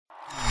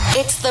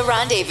It's The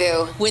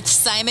Rendezvous with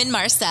Simon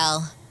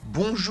Marcel.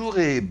 Bonjour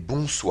et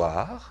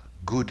bonsoir.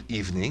 Good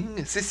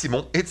evening. C'est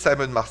Simon. It's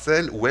Simon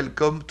Marcel.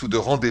 Welcome to The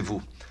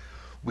Rendezvous.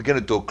 We're going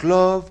to talk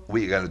love.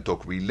 We're going to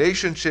talk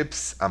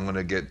relationships. I'm going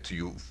to get to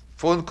you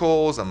phone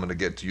calls. I'm going to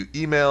get to you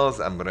emails.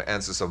 I'm going to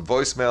answer some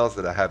voicemails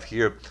that I have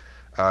here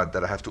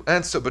that I have to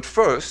answer. But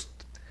first,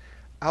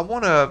 I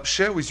want to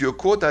share with you a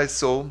quote I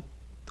saw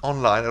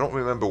online. I don't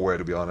remember where,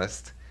 to be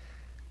honest.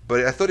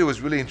 But I thought it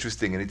was really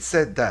interesting. And it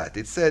said that.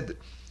 It said,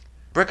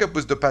 break up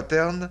with the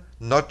pattern,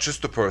 not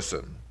just the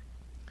person.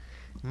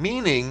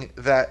 Meaning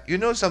that,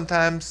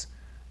 sometimes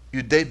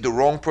you date the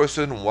wrong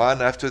person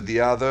one after the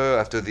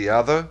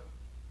other.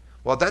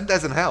 Well, that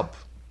doesn't help.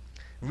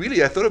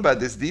 Really, I thought about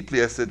this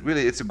deeply. I said,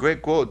 really, it's a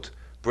great quote.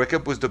 Break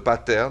up with the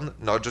pattern,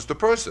 not just the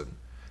person.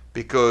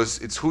 Because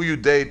it's who you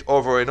date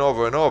over and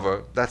over and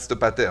over. That's the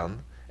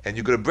pattern. And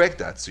you're going to break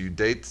that. So you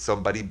date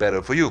somebody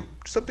better for you.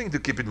 Something to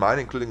keep in mind,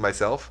 including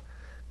myself.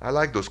 I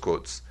like those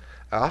quotes.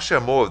 I'll share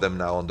more of them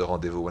now on The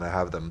Rendezvous when I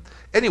have them.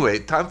 Anyway,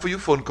 time for your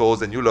phone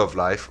calls and your love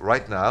life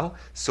right now.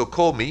 So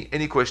call me.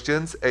 Any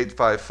questions?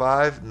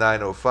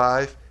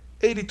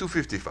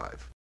 855-905-8255.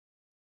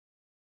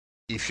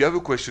 If you have a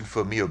question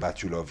for me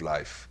about your love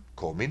life,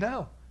 call me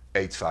now.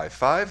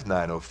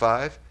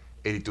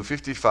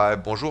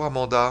 855-905-8255. Bonjour,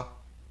 Amanda.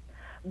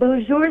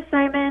 Bonjour,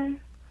 Simon.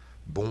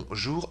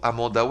 Bonjour,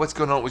 Amanda. What's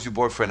going on with your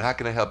boyfriend? How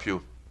can I help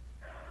you?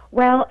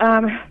 Well,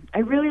 I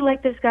really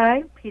like this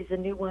guy. He's a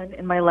new one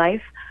in my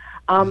life.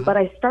 But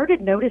I started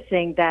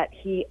noticing that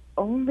he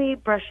only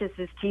brushes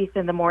his teeth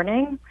in the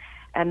morning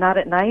and not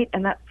at night,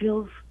 and that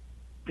feels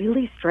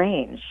really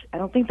strange. I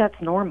don't think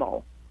that's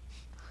normal.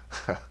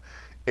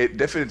 It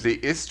definitely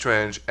is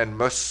strange and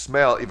must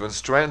smell even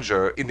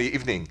stranger in the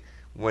evening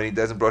when he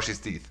doesn't brush his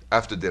teeth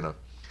after dinner.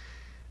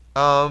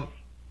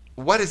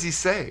 What does he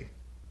say?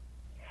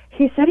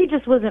 He said he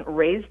just wasn't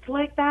raised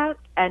like that,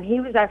 and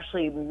he was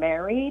actually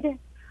married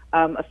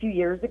a few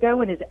years ago,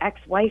 and his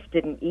ex-wife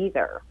didn't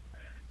either.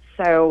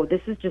 So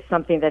this is just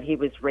something that he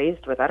was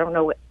raised with. I don't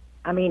know.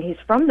 I mean, he's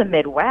from the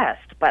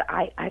Midwest, but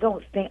I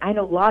know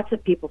lots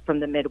of people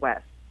from the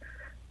Midwest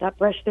that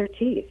brush their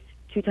teeth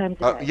 2 times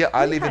a day. Yeah,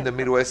 I live in the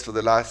Midwest for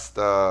the last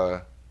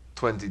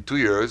 22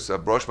 years. I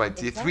brush my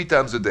teeth 3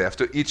 times a day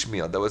after each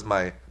meal. That was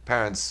my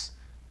parents'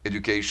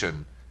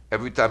 education.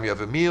 Every time you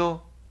have a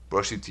meal,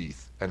 brush your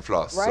teeth and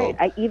floss. Right.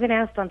 So, I even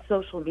asked on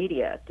social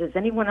media, does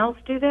anyone else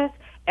do this?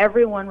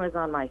 Everyone was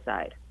on my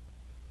side.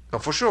 no,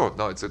 for sure.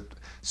 No,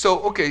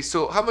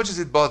 So how much does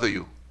it bother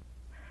you?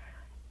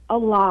 A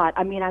lot.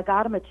 I mean, I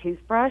got him a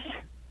toothbrush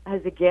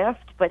as a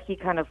gift, but he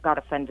kind of got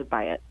offended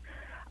by it.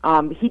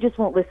 He just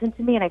won't listen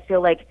to me, and I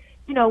feel like,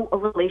 a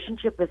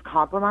relationship is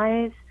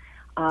compromise.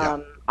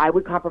 I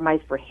would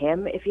compromise for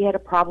him if he had a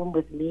problem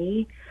with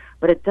me,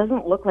 but it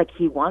doesn't look like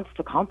he wants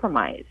to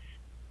compromise.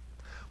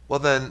 Well,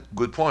 then,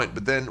 good point.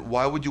 But then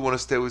why would you want to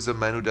stay with a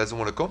man who doesn't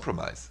want to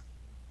compromise?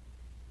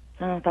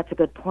 That's a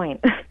good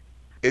point.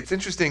 It's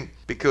interesting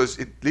because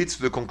it leads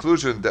to the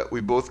conclusion that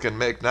we both can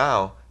make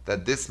now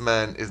that this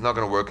man is not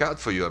going to work out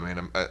for you. I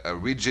mean, a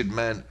rigid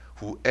man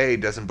who, A,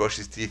 doesn't brush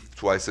his teeth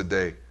twice a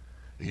day.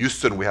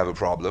 Houston, we have a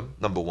problem,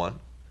 number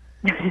one.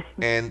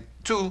 And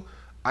 2,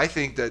 I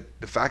think that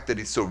the fact that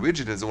he's so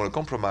rigid and doesn't want to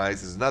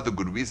compromise is another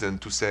good reason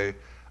to say,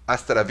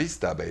 hasta la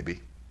vista,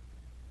 baby.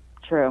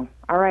 True.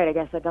 All right, I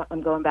guess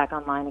I'm going back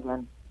online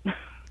again.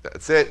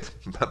 That's it.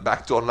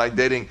 Back to online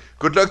dating.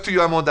 Good luck to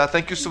you, Amanda.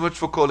 Thank you so much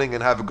for calling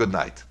and have a good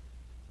night.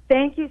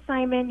 Thank you,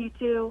 Simon. You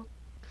too.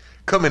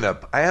 Coming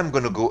up, I am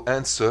going to go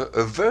answer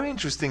a very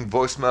interesting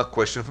voicemail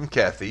question from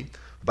Kathy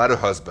about her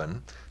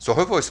husband. So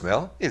her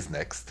voicemail is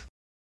next.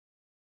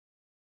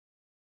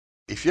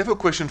 If you have a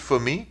question for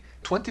me,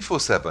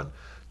 24/7,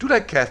 do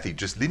like Kathy.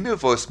 Just leave me a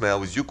voicemail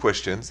with your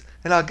questions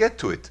and I'll get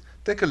to it.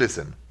 Take a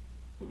listen.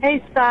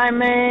 Hey,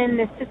 Simon.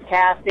 This is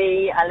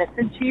Kathy. I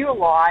listen to you a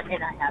lot,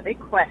 and I have a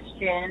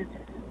question.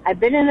 I've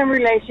been in a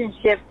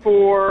relationship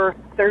for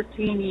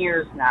 13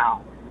 years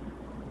now.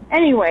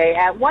 Anyway,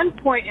 at one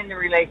point in the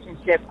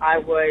relationship, I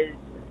was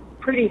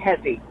pretty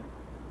heavy.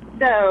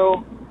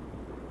 So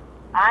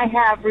I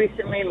have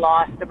recently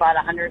lost about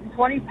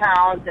 120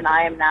 pounds, and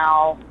I am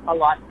now a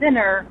lot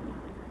thinner.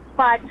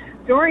 But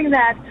during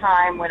that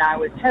time when I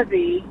was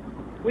heavy,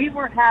 we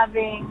were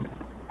having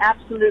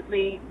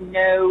absolutely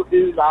no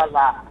ooh la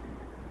la.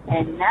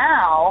 And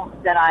now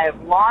that I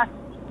have lost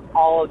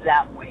all of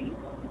that weight,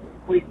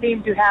 we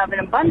seem to have an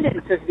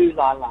abundance of ooh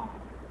la la.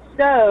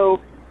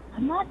 So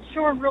I'm not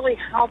sure really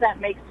how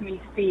that makes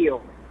me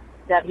feel,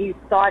 that he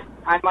thought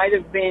I might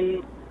have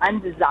been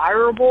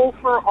undesirable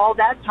for all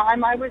that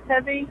time I was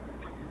heavy.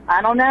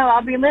 I don't know.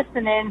 I'll be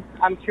listening.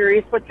 I'm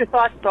curious what your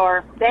thoughts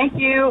are. Thank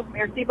you.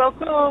 Merci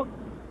beaucoup.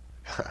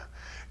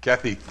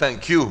 Kathy,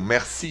 thank you.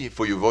 Merci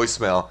for your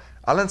voicemail.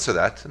 I'll answer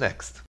that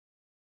next.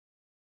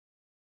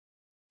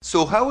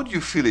 So how would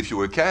you feel if you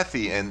were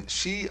Kathy and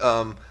she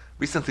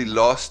recently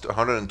lost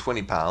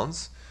 120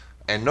 pounds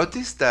and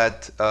noticed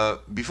that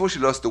before she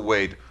lost the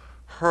weight,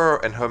 her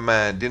and her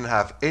man didn't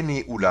have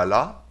any ooh la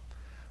la,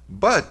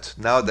 But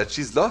now that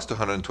she's lost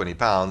 120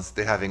 pounds,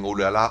 they're having ooh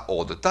la la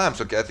all the time.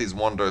 So Kathy's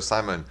wonders,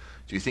 Simon,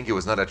 do you think he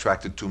was not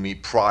attracted to me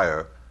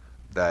prior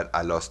that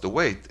I lost the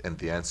weight? And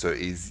the answer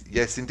is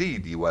yes,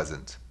 indeed, he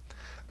wasn't.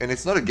 And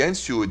it's not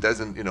against you. It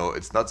doesn't,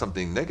 it's not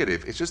something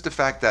negative. It's just the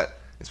fact that,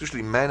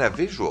 especially men are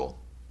visual.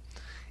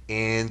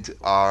 And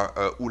our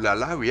ooh la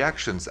la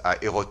reactions, our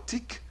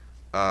erotic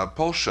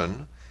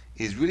portion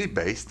is really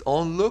based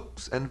on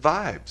looks and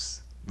vibes.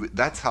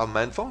 That's how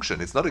men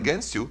function. It's not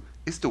against you.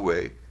 It's the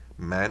way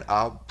men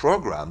are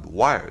programmed,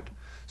 wired.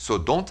 So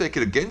don't take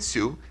it against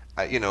you.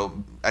 I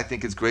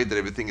think it's great that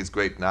everything is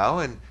great now,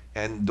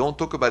 and don't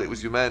talk about it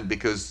with your man,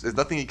 because there's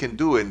nothing you can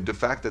do. And the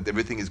fact that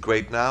everything is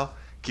great now,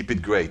 keep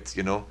it great.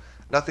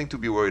 Nothing to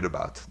be worried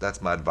about.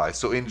 That's my advice.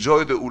 So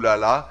enjoy the ooh la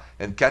la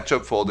and catch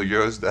up for the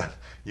years that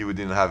you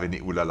didn't have any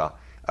ooh la la.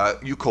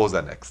 You calls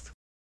are next.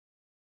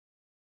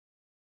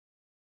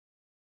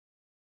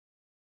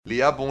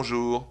 Leah,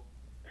 bonjour.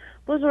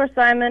 Bonjour,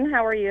 Simon.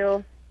 How are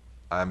you?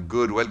 I'm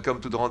good.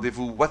 Welcome to the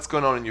rendezvous. What's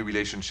going on in your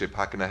relationship?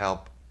 How can I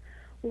help?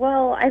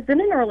 Well, I've been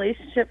in a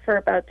relationship for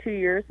about 2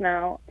 years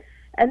now,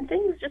 and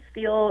things just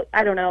feel,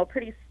 I don't know,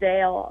 pretty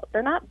stale.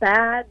 They're not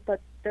bad, but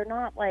they're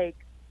not,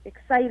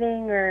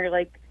 exciting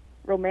or,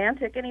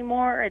 romantic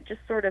anymore. It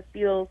just sort of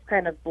feels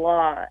kind of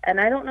blah.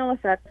 And I don't know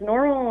if that's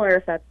normal or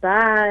if that's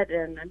bad,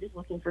 and I'm just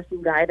looking for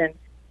some guidance.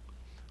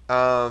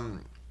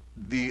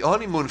 The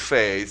honeymoon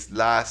phase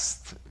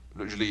lasts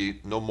usually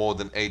no more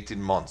than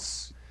 18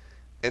 months.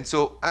 And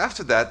so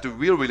after that, the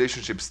real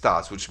relationship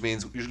starts, which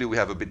means usually we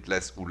have a bit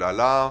less ooh la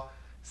la,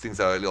 things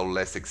are a little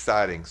less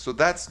exciting. So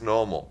that's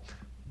normal.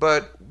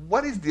 But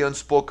what is the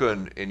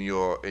unspoken in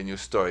your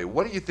story?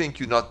 What do you think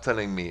you're not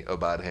telling me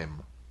about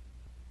him?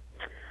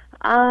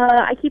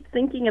 I keep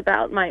thinking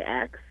about my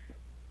ex.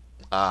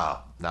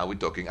 Ah, now we're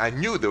talking. I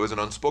knew there was an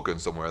unspoken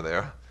somewhere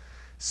there.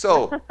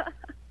 So,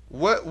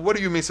 what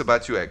do you miss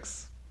about your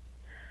ex?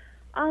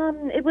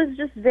 It was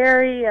just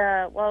very,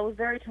 it was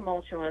very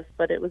tumultuous,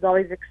 but it was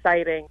always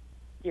exciting,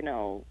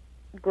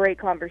 great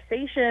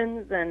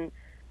conversations, and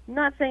I'm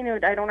not saying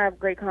that I don't have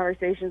great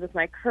conversations with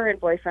my current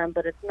boyfriend,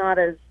 but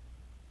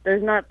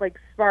there's not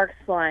sparks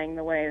flying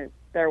the way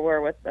there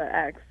were with the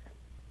ex.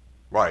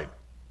 Right.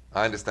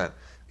 I understand.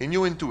 In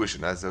your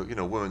intuition, as a,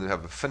 women who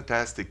have a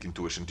fantastic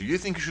intuition, do you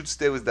think you should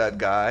stay with that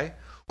guy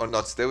or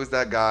not stay with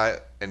that guy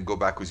and go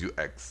back with your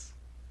ex?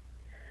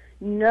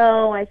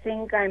 No, I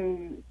think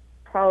I'm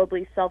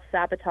probably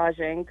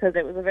self-sabotaging because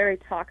it was a very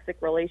toxic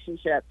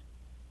relationship.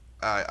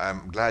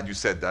 I'm glad you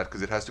said that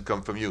because it has to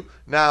come from you.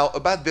 Now,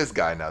 about this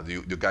guy now,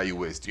 the guy you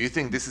with, do you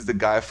think this is the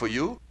guy for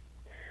you?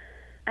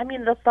 I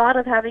mean, the thought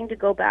of having to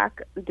go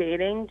back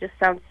dating just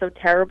sounds so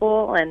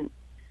terrible, and,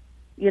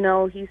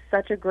 he's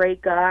such a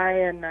great guy,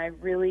 and I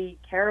really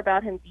care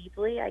about him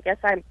deeply. I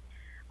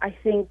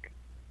think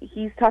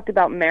he's talked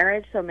about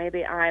marriage, so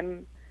maybe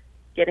I'm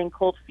getting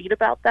cold feet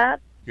about that.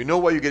 You know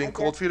why you're getting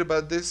cold feet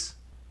about this?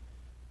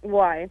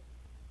 Why?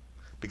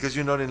 Because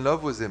you're not in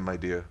love with him, my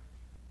dear.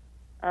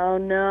 Oh,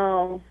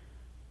 no.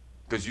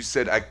 Because you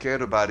said, I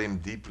cared about him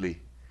deeply.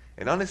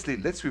 And honestly,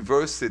 let's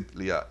reverse it,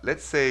 Leah.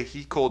 Let's say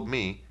he called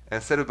me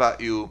and said about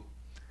you,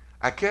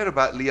 I cared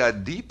about Leah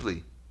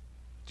deeply.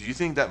 Do you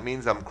think that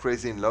means I'm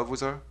crazy in love with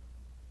her?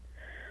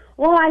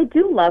 Well, I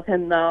do love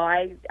him, though.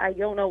 I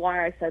don't know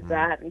why I said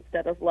that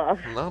instead of love.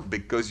 No,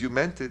 because you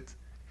meant it.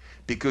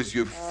 Because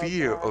your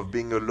fear of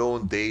being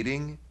alone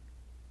dating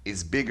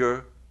is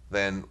bigger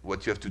than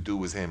what you have to do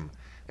with him.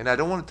 And I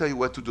don't want to tell you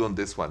what to do on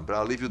this one, but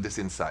I'll leave you this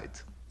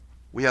insight.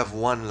 We have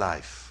one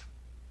life.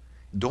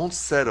 Don't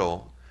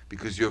settle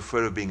because you're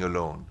afraid of being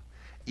alone.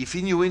 If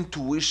in your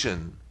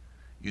intuition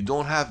you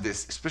don't have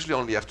this, especially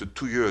only after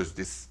 2 years,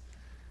 this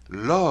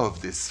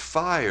love, this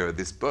fire,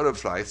 this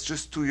butterfly, it's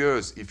just 2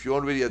 years. If you're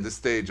already at the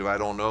stage of I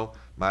don't know,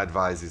 my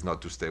advice is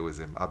not to stay with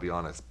him, I'll be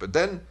honest. But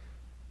then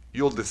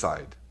you'll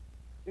decide.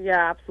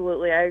 Yeah,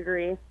 absolutely, I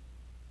agree.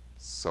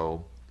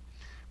 So,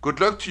 good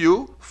luck to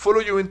you. Follow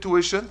your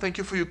intuition. Thank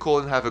you for your call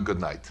and have a good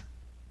night.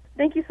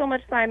 Thank you so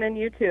much, Simon.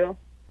 You too.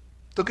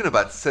 Talking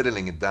about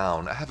settling it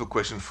down, I have a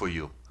question for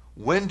you.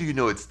 When do you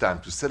know it's time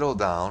to settle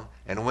down,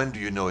 and when do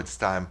you know it's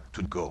time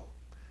to go?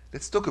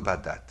 Let's talk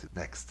about that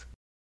next.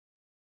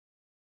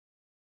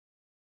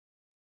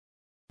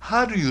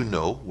 How do you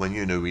know when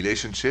you're in a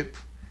relationship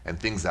and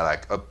things are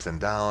like ups and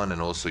down,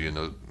 and also,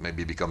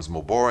 maybe it becomes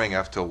more boring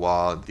after a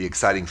while, the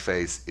exciting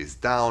phase is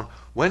down?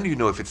 When do you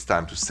know if it's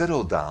time to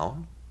settle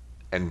down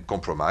and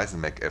compromise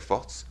and make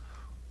efforts?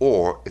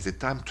 Or is it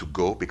time to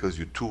go because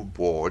you're too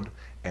bored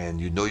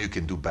and you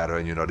can do better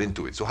and you're not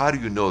into it? So how do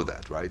you know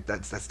that, right?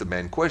 That's the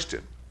main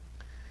question.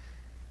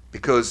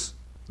 Because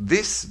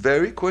this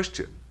very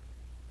question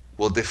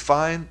will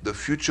define the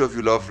future of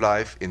your love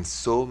life in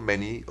so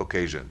many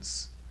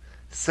occasions.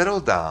 Settle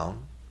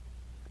down,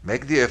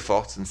 make the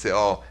efforts and say,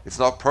 oh, it's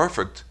not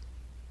perfect,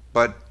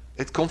 but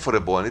it's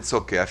comfortable and it's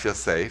okay, I feel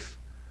safe.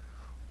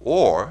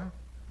 Or,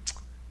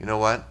 you know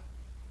what?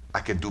 I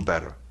can do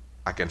better.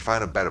 I can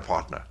find a better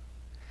partner.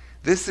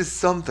 This is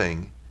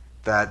something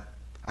that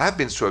I've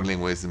been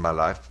struggling with in my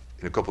life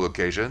in a couple of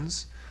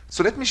occasions.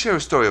 So let me share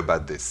a story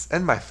about this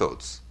and my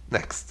thoughts.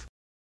 Next.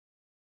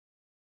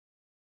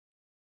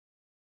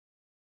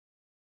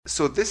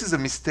 So this is a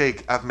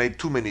mistake I've made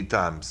too many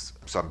times.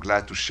 So I'm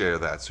glad to share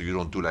that so you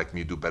don't do like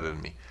me, do better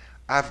than me.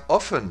 I've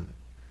often,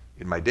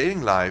 in my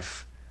dating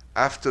life,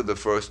 after the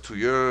first 2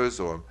 years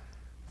or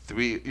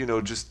 3,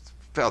 just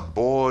felt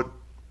bored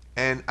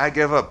and I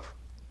gave up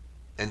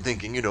and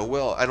thinking,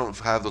 well, I don't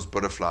have those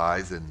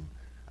butterflies and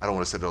I don't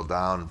want to settle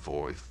down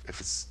for if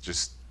it's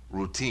just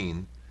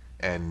routine,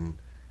 and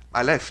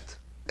I left.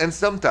 And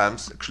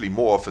sometimes, actually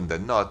more often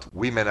than not,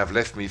 women have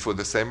left me for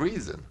the same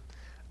reason.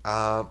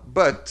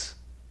 But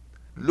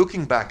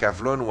looking back,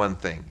 I've learned one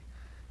thing.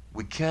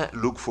 We can't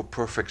look for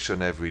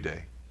perfection every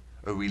day.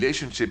 A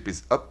relationship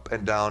is up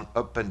and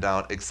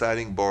down,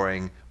 exciting,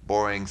 boring,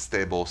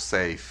 stable,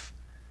 safe,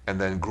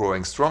 and then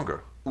growing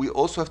stronger. We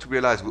also have to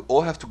realize we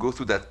all have to go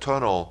through that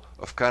tunnel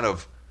of kind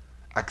of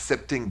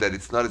accepting that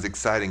it's not as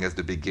exciting as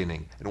the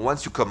beginning. And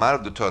once you come out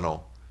of the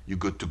tunnel, you're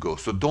good to go.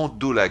 So don't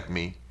do like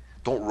me.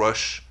 Don't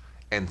rush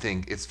and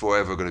think it's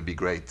forever going to be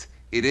great.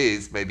 It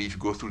is, maybe if you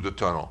go through the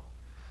tunnel.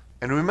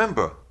 And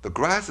remember, the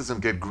grass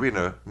doesn't get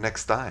greener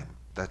next time.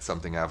 That's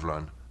something I've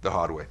learned the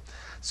hard way.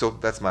 So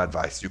that's my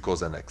advice. You call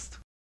that next.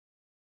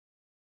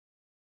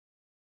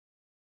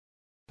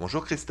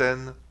 Bonjour,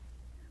 Kristen.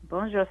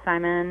 Bonjour,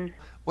 Simon.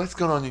 What's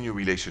going on in your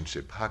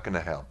relationship? How can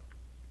I help?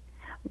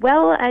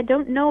 Well, I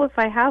don't know if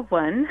I have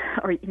one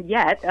or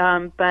yet,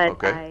 but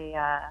Okay.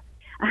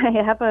 I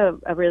have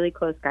a really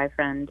close guy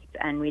friend,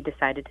 and we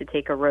decided to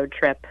take a road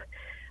trip,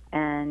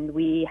 and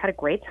we had a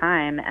great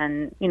time.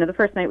 And the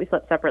first night we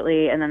slept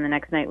separately, and then the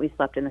next night we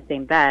slept in the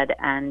same bed.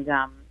 And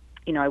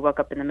I woke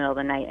up in the middle of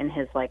the night, and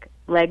his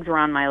legs were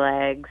on my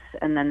legs.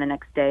 And then the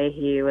next day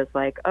he was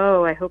like,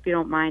 "Oh, I hope you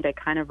don't mind. I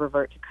kind of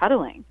revert to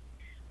cuddling."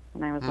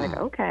 And I was like,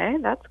 "Okay,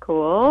 that's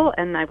cool."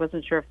 And I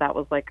wasn't sure if that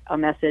was a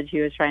message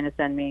he was trying to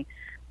send me.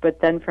 But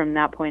then from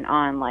that point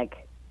on,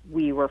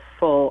 we were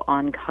full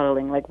on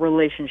cuddling,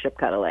 relationship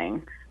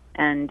cuddling.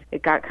 And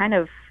it got kind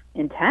of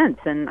intense.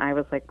 And I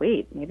was like,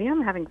 wait, maybe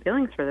I'm having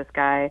feelings for this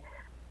guy.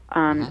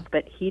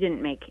 But he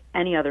didn't make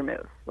any other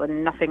move,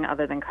 nothing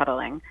other than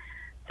cuddling.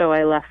 So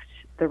I left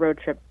the road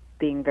trip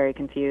being very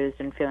confused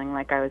and feeling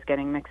like I was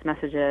getting mixed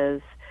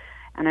messages.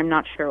 And I'm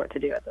not sure what to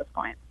do at this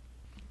point.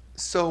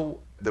 So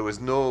there was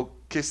no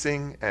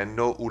kissing and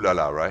no ooh la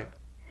la, right?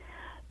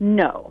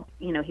 No.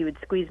 He would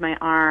squeeze my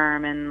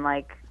arm and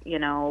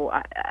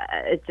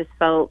it just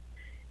felt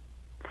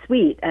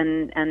sweet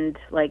and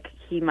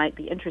he might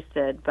be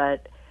interested,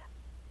 but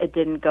it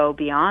didn't go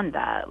beyond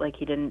that.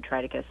 He didn't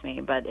try to kiss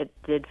me, but it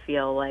did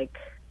feel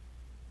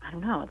I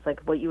don't know, it's like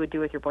what you would do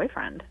with your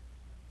boyfriend.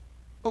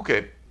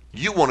 Okay.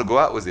 You want to go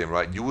out with him,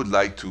 right? You would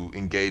like to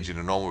engage in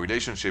a normal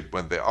relationship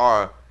when there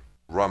are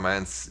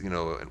romance,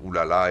 ooh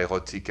la la,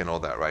 erotic and all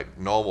that, right?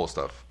 Normal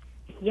stuff.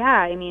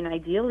 Yeah,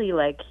 ideally,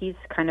 he's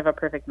kind of a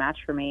perfect match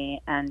for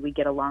me, and we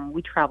get along.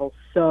 We travel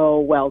so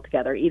well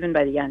together. Even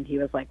by the end, he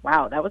was like,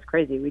 wow, that was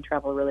crazy. We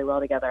travel really well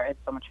together. It's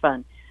so much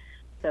fun.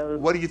 So,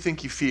 what do you think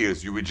he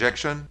fears? Your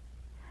rejection?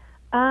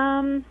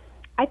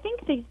 I think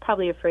that he's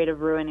probably afraid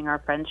of ruining our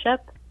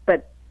friendship.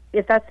 But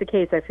if that's the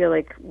case, I feel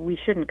like we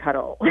shouldn't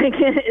cuddle.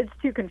 It's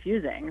too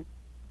confusing.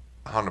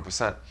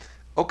 100%.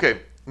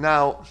 Okay,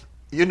 now,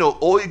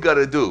 all you got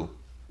to do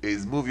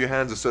is move your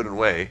hands a certain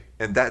way,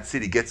 and that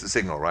city gets the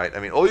signal, right?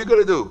 All you got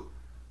to do,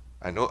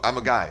 I know I'm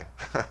a guy.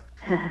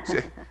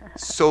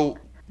 So,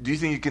 do you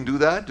think you can do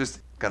that? Just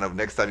kind of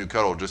next time you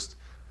cuddle, just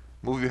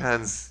move your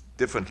hands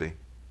differently.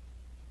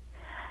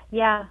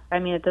 Yeah,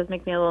 it does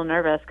make me a little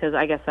nervous because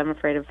I guess I'm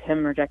afraid of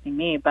him rejecting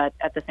me, but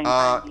at the same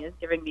time, he is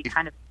giving me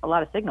kind of a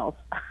lot of signals.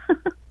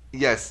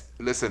 Yes,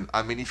 listen,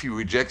 if he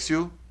rejects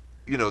you,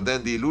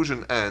 then the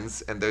illusion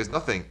ends and there's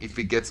nothing. If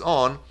he gets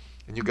on,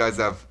 and you guys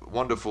have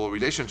wonderful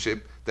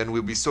relationship, then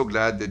we'll be so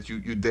glad that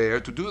you dare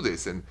to do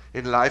this. And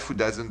in life, who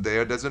doesn't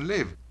dare doesn't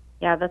live.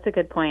 Yeah, that's a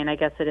good point. I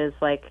guess it is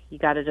you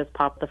got to just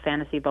pop the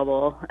fantasy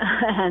bubble,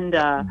 and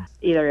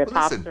either it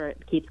pops or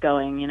it keeps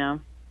going.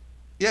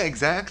 Yeah,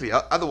 exactly.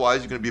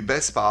 Otherwise, you're going to be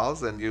best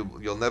pals, and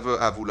you'll never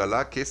have ooh la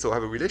la, kiss, or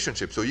have a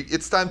relationship. So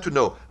it's time to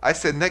know. I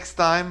said next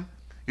time,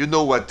 you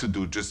know what to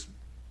do. Just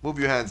move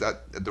your hands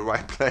at the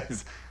right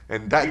place,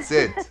 and that's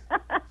it.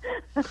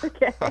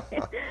 Okay.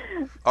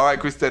 All right,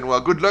 Kristen.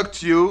 Well, good luck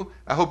to you.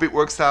 I hope it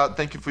works out.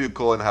 Thank you for your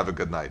call and have a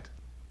good night.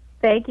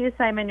 Thank you,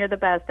 Simon. You're the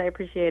best. I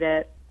appreciate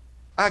it.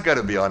 I got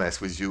to be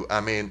honest with you.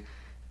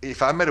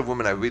 If I met a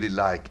woman I really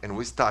like and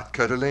we start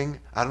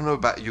cuddling, I don't know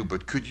about you,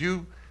 but could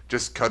you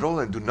just cuddle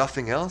and do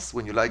nothing else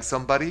when you like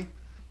somebody?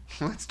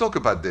 Let's talk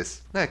about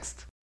this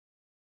next.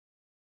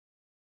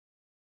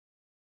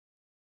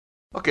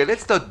 Okay,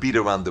 let's not beat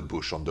around the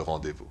bush on the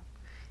rendezvous.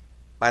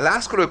 My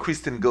last caller,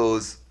 Kristen,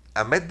 goes,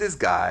 I met this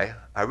guy,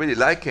 I really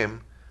like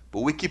him,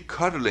 but we keep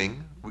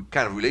cuddling, we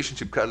kind of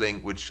relationship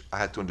cuddling, which I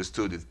had to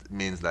understood it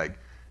means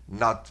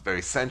not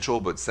very sensual,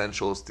 but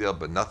sensual still,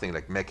 but nothing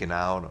like making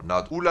out, or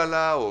not ooh la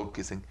la, or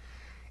kissing.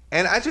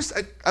 And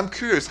I'm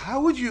curious,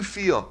 how would you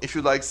feel if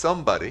you like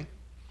somebody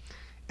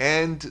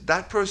and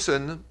that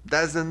person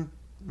doesn't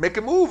make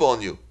a move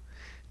on you?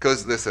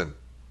 Because listen,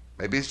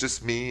 maybe it's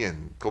just me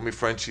and call me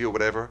Frenchie or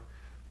whatever,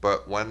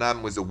 But when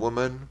I'm with a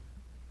woman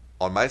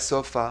on my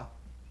sofa,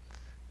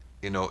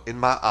 in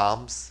my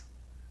arms,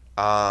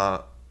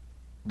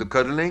 the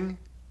cuddling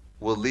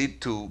will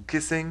lead to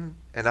kissing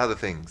and other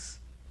things.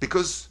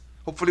 Because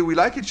hopefully we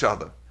like each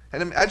other.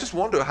 And I just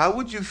wonder, how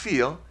would you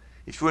feel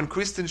if you were in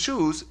Kristen's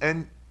shoes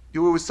and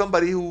you were with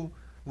somebody who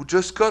would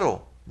just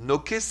cuddle? No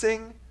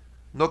kissing,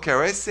 no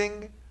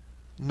caressing,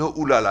 no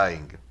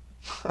ulalaing.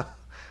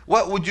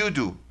 What would you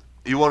do?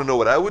 You want to know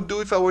what I would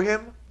do if I were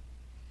him?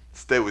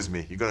 Stay with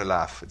me. You're going to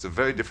laugh. It's a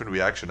very different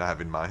reaction I have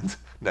in mind.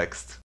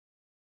 Next.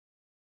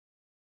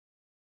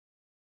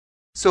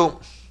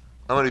 So,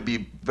 I'm going to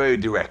be very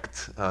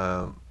direct.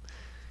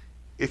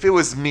 If it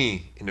was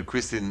me in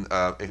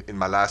in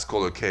my last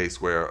caller case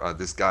where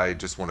this guy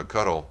just want to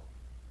cuddle,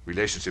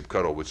 relationship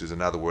cuddle, which is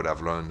another word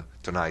I've learned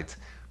tonight.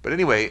 But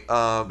anyway,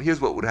 here's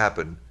what would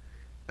happen.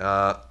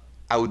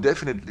 I would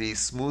definitely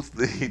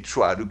smoothly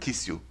try to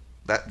kiss you.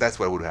 That's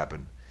what would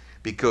happen.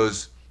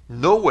 Because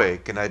no way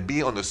can I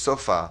be on the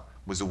sofa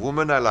with a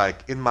woman I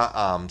like in my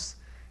arms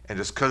and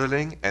just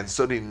cuddling and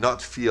suddenly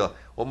not feel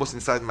almost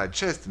inside my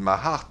chest, in my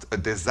heart, a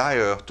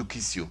desire to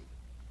kiss you.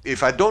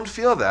 If I don't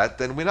feel that,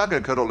 then we're not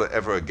going to cuddle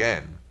ever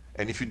again.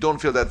 And if you don't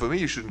feel that for me,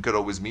 you shouldn't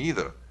cuddle with me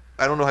either.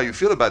 I don't know how you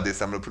feel about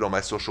this. I'm going to put it on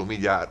my social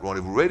media at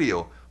Rendezvous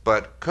Radio.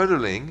 But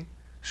cuddling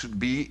should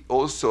be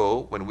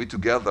also, when we're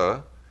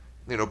together,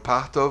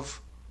 part of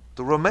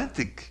the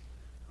romantic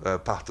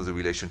part of the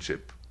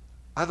relationship.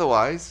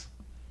 Otherwise,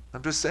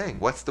 I'm just saying,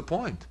 what's the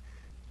point?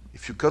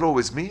 If you cuddle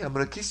with me, I'm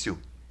going to kiss you.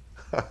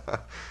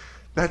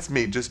 That's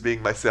me, just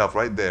being myself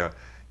right there.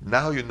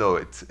 Now you know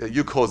it.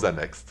 Your calls are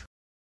next.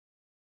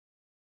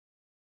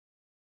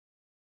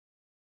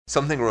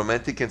 Something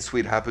romantic and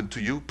sweet happened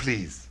to you?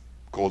 Please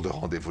call the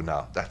Rendezvous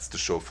now. That's the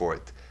show for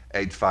it.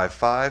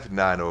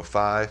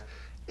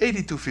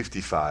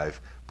 855-905-8255.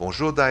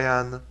 Bonjour,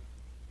 Diane.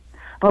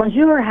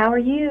 Bonjour, how are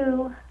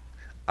you?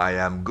 I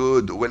am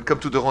good. Welcome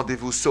to the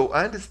Rendezvous. So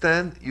I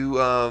understand you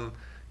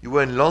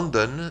were in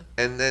London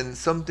and then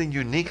something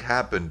unique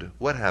happened.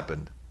 What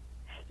happened?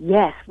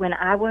 Yes, when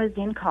I was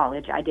in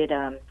college, I did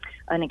an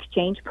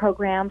exchange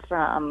program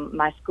from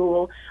my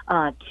school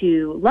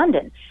to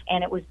London,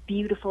 and it was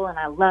beautiful, and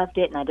I loved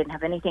it, and I didn't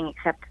have anything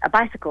except a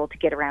bicycle to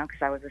get around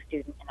because I was a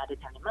student and I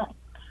didn't have any money.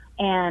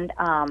 And,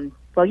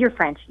 well, you're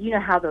French. You know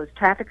how those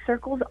traffic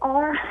circles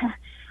are?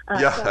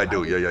 Yeah, so I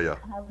do. Yeah.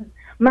 I was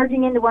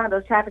merging into one of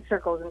those traffic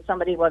circles, and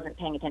somebody wasn't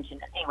paying attention.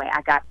 Anyway,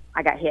 I got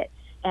hit,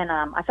 and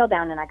I fell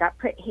down, and I got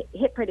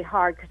hit pretty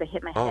hard because I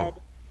hit my head,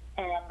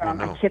 and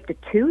I chipped a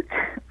tooth.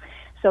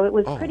 So it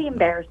was pretty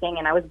embarrassing,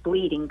 and I was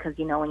bleeding because,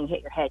 when you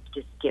hit your head, you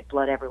just get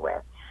blood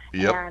everywhere.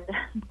 Yep. And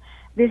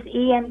this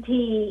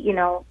EMT,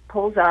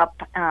 pulls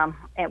up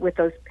with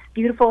those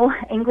beautiful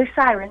English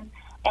sirens,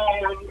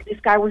 and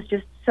this guy was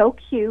just so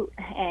cute,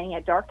 and he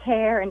had dark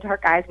hair and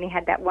dark eyes, and he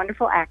had that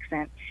wonderful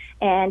accent.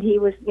 And he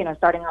was,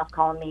 starting off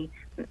calling me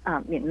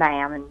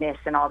ma'am and miss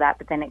and all that,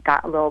 but then it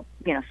got a little,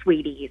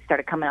 sweetie. He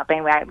started coming up.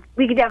 Anyway,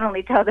 we could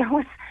definitely tell there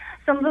was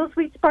some little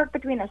sweet spark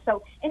between us.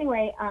 So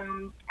anyway,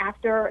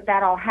 after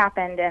that all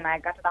happened and I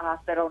got to the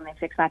hospital and they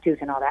fixed my tooth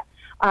and all that,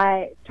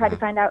 I tried to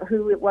find out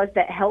who it was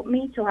that helped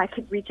me so I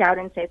could reach out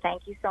and say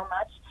thank you so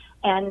much.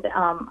 And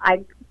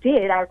I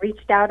did. I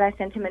reached out. I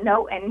sent him a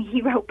note, and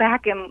he wrote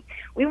back, and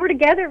we were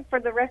together for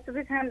the rest of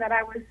the time that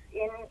I was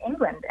in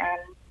England. And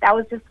that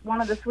was just one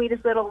of the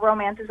sweetest little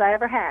romances I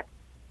ever had.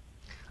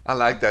 I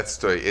like that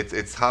story.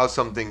 It's how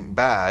something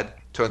bad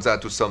turns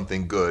out to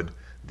something good.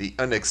 The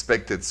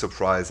unexpected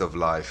surprise of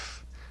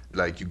life.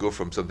 Like you go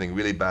from something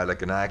really bad,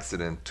 like an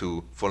accident,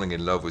 to falling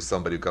in love with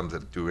somebody who comes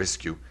to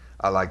rescue.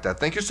 I like that.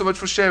 Thank you so much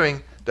for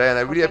sharing, Diane.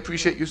 I really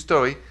appreciate your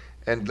story,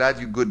 and glad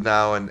you're good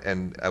now,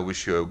 and I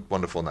wish you a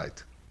wonderful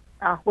night.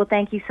 Oh, well,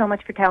 thank you so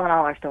much for telling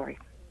all our stories.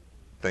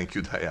 Thank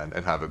you, Diane,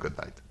 and have a good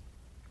night.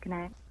 Good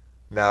night.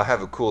 Now, I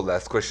have a cool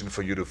last question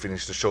for you to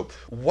finish the show.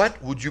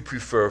 What would you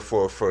prefer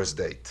for a first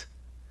date?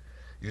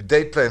 Your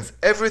date plans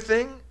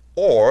everything,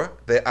 or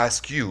they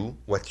ask you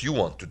what you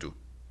want to do?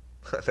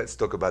 Let's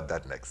talk about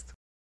that next.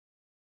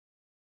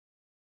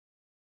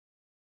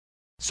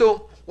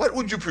 So, what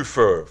would you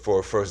prefer for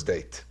a first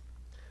date?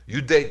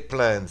 Your date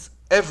plans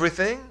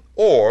everything,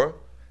 or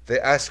they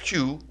ask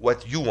you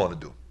what you want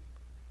to do?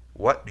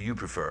 What do you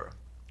prefer,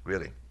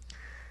 really?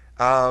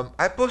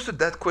 I posted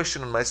that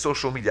question on my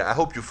social media. I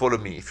hope you follow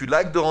me. If you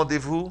like the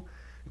Rendezvous, you're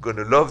going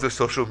to love the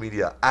social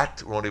media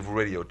at Rendezvous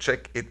Radio.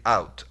 Check it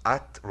out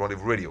at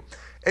Rendezvous Radio.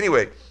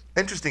 Anyway,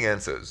 interesting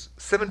answers.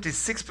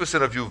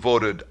 76% of you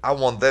voted, I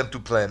want them to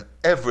plan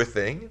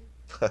everything.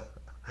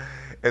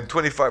 And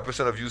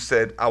 25% of you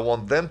said, I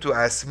want them to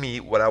ask me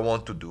what I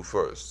want to do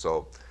first.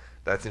 So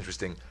that's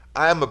interesting.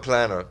 I'm a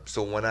planner,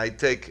 so when I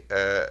take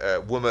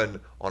a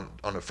woman on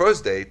a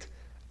first date,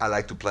 I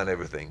like to plan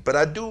everything. But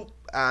I do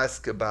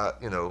ask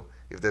about,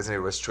 if there's any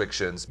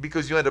restrictions,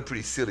 because you end up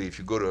pretty silly if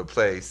you go to a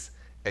place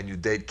and your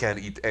date can't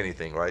eat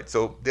anything, right?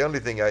 So the only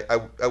thing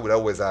I would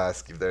always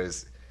ask if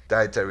there's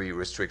dietary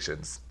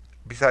restrictions.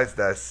 Besides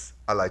that,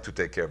 I like to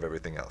take care of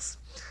everything else.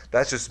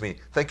 That's just me.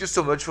 Thank you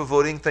so much for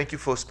voting. Thank you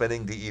for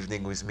spending the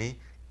evening with me.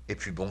 Et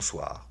puis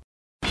bonsoir.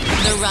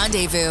 The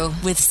Rendezvous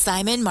with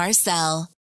Simon Marcel.